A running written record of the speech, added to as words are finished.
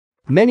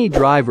Many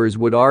drivers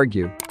would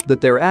argue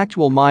that their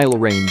actual mile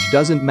range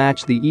doesn't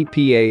match the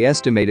EPA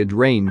estimated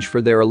range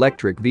for their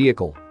electric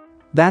vehicle.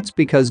 That's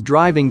because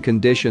driving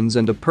conditions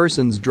and a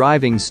person's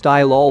driving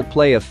style all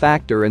play a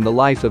factor in the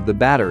life of the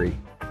battery.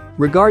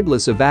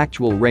 Regardless of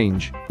actual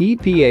range,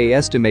 EPA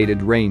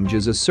estimated range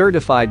is a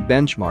certified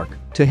benchmark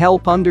to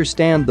help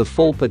understand the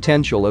full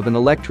potential of an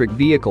electric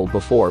vehicle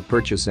before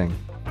purchasing.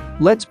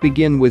 Let's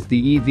begin with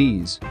the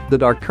EVs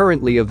that are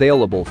currently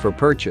available for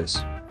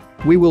purchase.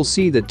 We will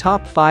see the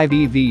top 5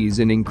 EVs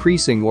in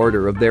increasing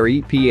order of their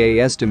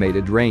EPA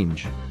estimated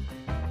range.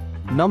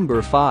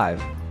 Number 5.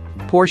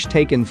 Porsche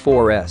Taycan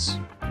 4S.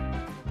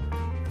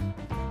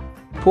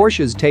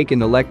 Porsche's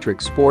Taycan electric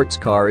sports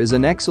car is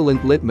an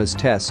excellent litmus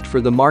test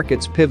for the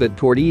market's pivot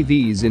toward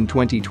EVs in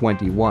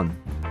 2021.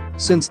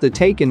 Since the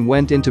Taycan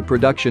went into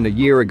production a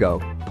year ago,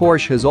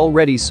 Porsche has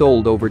already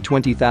sold over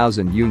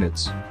 20,000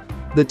 units.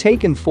 The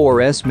Taycan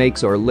 4S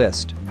makes our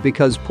list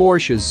because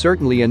Porsche is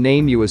certainly a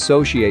name you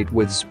associate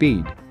with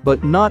speed,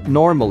 but not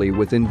normally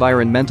with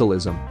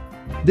environmentalism.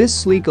 This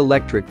sleek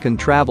electric can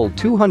travel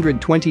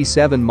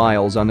 227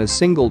 miles on a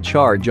single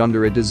charge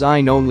under a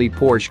design only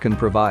Porsche can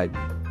provide.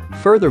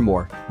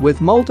 Furthermore, with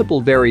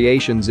multiple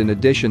variations in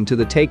addition to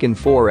the Taycan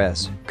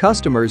 4S,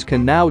 customers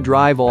can now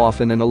drive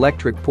off in an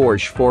electric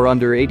Porsche for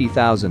under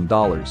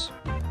 $80,000.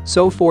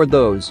 So for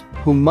those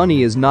whom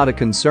money is not a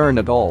concern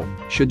at all,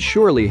 should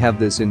surely have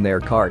this in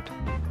their cart.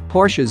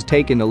 Porsche's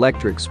Taycan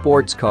electric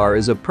sports car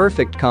is a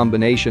perfect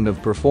combination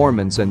of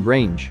performance and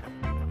range.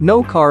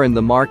 No car in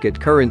the market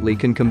currently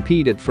can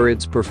compete it for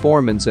its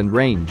performance and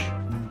range.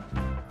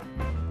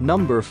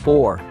 Number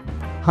 4.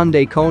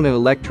 Hyundai Kona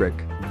Electric.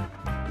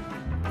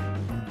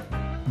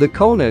 The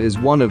Kona is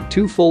one of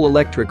 2 full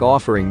electric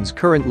offerings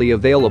currently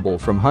available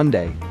from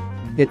Hyundai.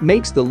 It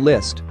makes the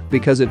list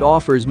because it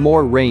offers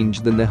more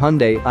range than the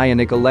Hyundai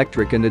Ioniq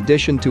Electric in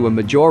addition to a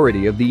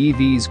majority of the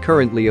EVs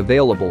currently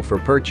available for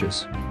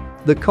purchase.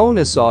 The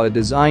Kona saw a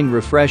design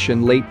refresh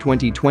in late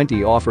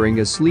 2020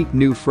 offering a sleek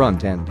new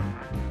front end.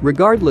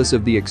 Regardless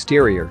of the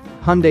exterior,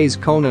 Hyundai's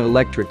Kona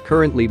Electric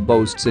currently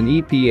boasts an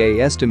EPA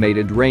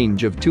estimated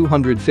range of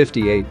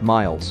 258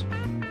 miles.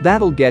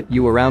 That'll get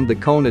you around the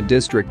Kona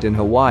district in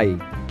Hawaii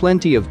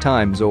plenty of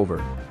times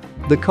over.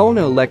 The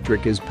Kona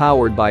Electric is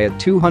powered by a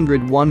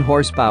 201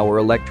 horsepower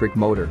electric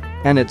motor,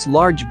 and its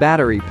large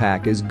battery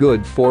pack is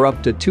good for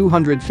up to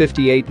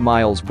 258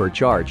 miles per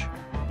charge.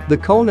 The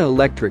Kona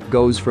Electric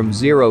goes from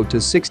 0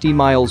 to 60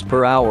 miles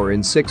per hour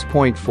in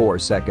 6.4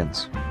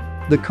 seconds.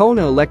 The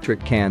Kona Electric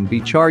can be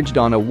charged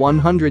on a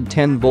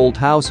 110-volt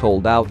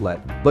household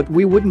outlet, but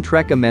we wouldn't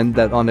recommend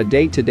that on a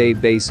day-to-day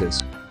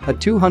basis. A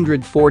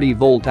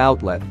 240-volt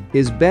outlet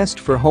is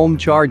best for home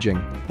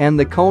charging, and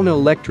the Kona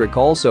Electric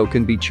also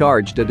can be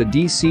charged at a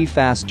DC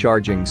fast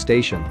charging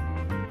station.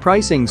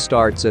 Pricing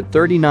starts at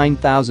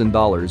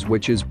 $39,000,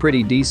 which is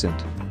pretty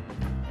decent.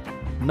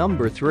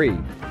 Number 3.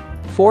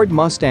 Ford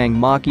Mustang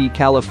Mach-E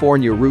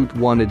California Route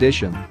 1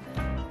 Edition.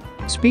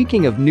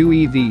 Speaking of new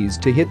EVs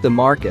to hit the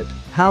market,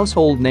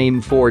 household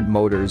name Ford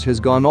Motors has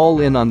gone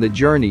all in on the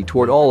journey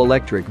toward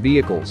all-electric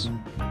vehicles.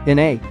 In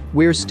a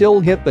 "we're still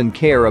hip and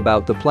care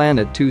about the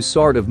planet too"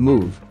 sort of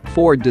move,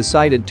 Ford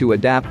decided to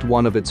adapt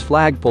one of its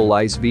flagpole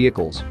ICE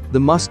vehicles, the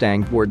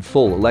Mustang, toward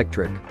full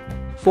electric.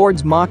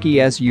 Ford's Mach-E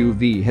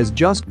SUV has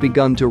just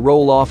begun to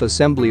roll off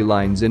assembly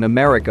lines in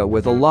America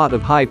with a lot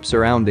of hype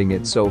surrounding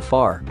it so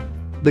far.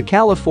 The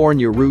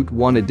California Route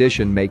 1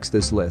 Edition makes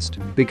this list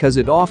because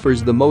it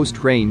offers the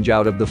most range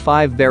out of the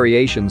 5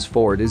 variations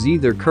Ford is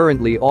either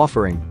currently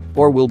offering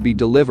or will be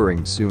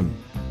delivering soon.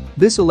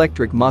 This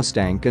electric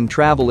Mustang can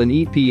travel an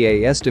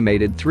EPA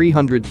estimated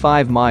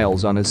 305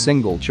 miles on a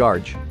single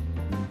charge.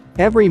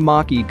 Every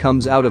Mach-E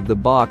comes out of the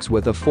box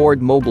with a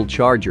Ford mobile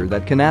charger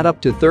that can add up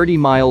to 30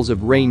 miles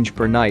of range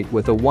per night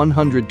with a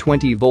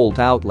 120-volt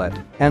outlet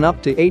and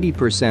up to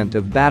 80%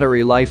 of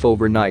battery life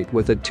overnight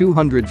with a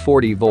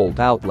 240-volt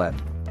outlet.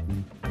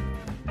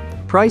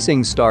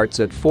 Pricing starts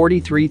at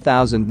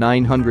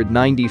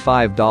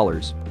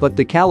 $43,995, but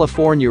the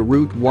California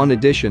Route 1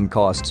 Edition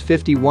costs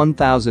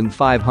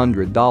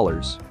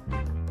 $51,500.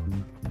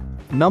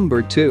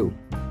 Number 2.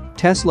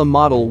 Tesla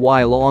Model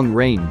Y Long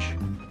Range.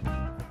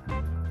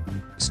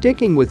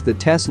 Sticking with the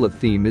Tesla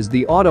theme is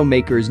the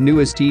automaker's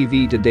newest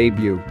EV to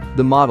debut,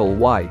 the Model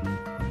Y.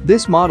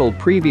 This model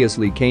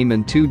previously came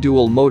in 2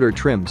 dual-motor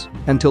trims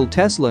until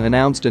Tesla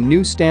announced a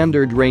new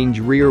standard-range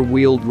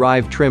rear-wheel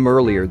drive trim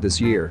earlier this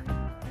year.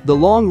 The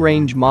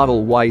long-range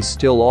Model Y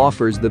still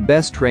offers the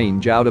best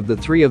range out of the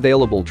 3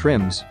 available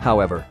trims,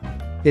 however.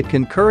 It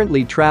can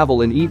currently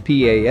travel an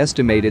EPA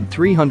estimated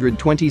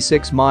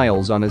 326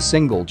 miles on a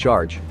single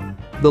charge.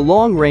 The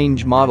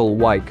long-range Model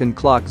Y can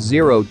clock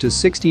 0 to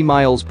 60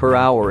 miles per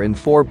hour in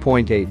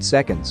 4.8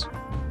 seconds.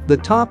 The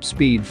top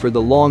speed for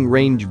the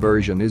long-range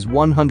version is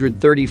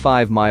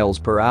 135 miles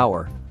per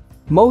hour.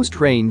 Most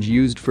range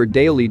used for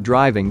daily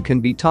driving can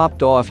be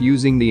topped off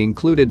using the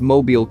included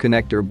mobile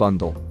connector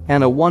bundle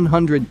and a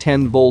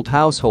 110-volt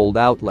household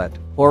outlet,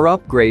 or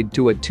upgrade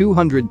to a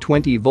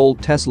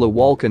 220-volt Tesla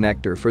wall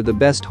connector for the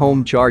best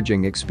home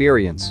charging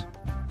experience.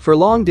 For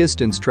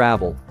long-distance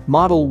travel,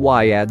 Model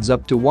Y adds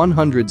up to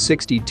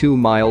 162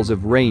 miles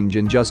of range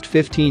in just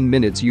 15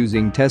 minutes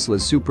using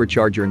Tesla's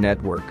supercharger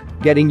network,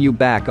 getting you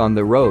back on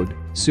the road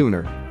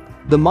sooner.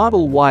 The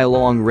Model Y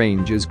long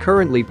range is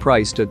currently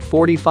priced at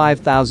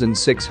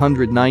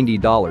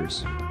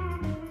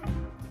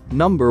 $45,690.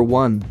 Number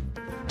 1.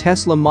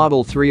 Tesla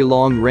Model 3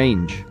 Long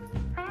Range.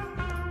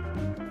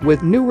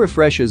 With new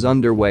refreshes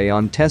underway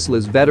on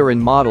Tesla's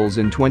veteran models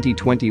in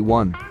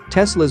 2021,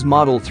 Tesla's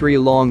Model 3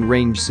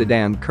 long-range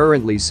sedan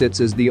currently sits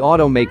as the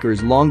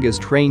automaker's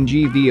longest-range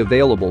EV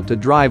available to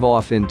drive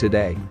off in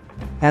today.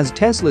 As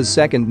Tesla's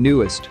second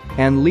newest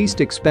and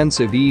least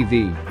expensive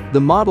EV,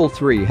 the Model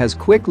 3 has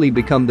quickly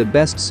become the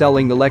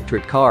best-selling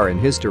electric car in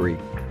history.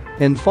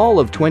 In fall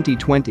of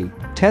 2020,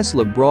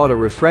 Tesla brought a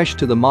refresh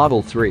to the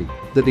Model 3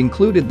 that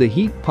included the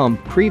heat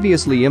pump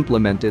previously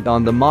implemented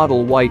on the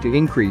Model Y to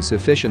increase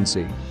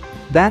efficiency.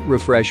 That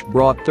refresh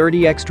brought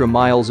 30 extra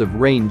miles of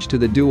range to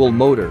the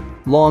dual-motor,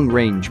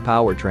 long-range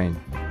powertrain.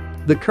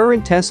 The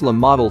current Tesla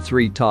Model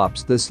 3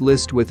 tops this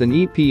list with an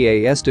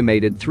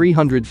EPA-estimated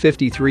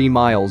 353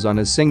 miles on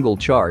a single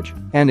charge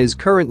and is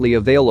currently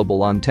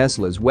available on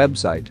Tesla's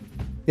website.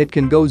 It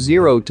can go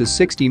 0 to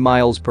 60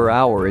 miles per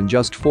hour in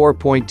just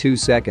 4.2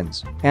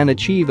 seconds and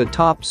achieve a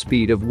top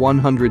speed of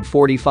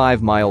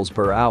 145 miles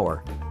per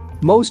hour.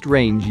 Most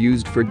range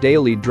used for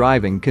daily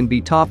driving can be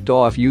topped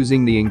off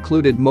using the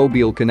included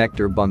mobile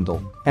connector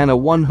bundle and a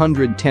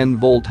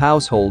 110-volt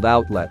household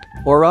outlet,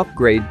 or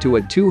upgrade to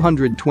a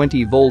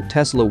 220-volt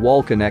Tesla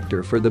wall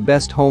connector for the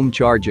best home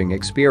charging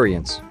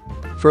experience.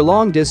 For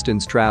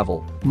long-distance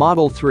travel,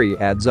 Model 3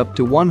 adds up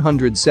to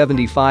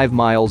 175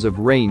 miles of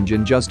range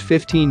in just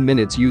 15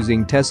 minutes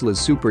using Tesla's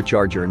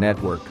supercharger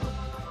network.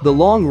 The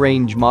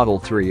long-range Model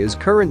 3 is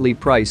currently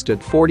priced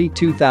at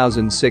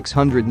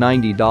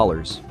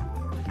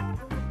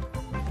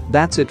 $42,690.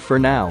 That's it for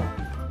now.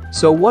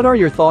 So what are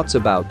your thoughts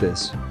about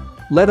this?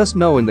 Let us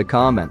know in the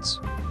comments.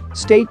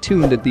 Stay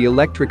tuned at the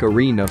Electric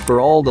Arena for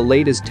all the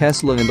latest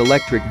Tesla and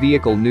electric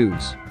vehicle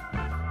news.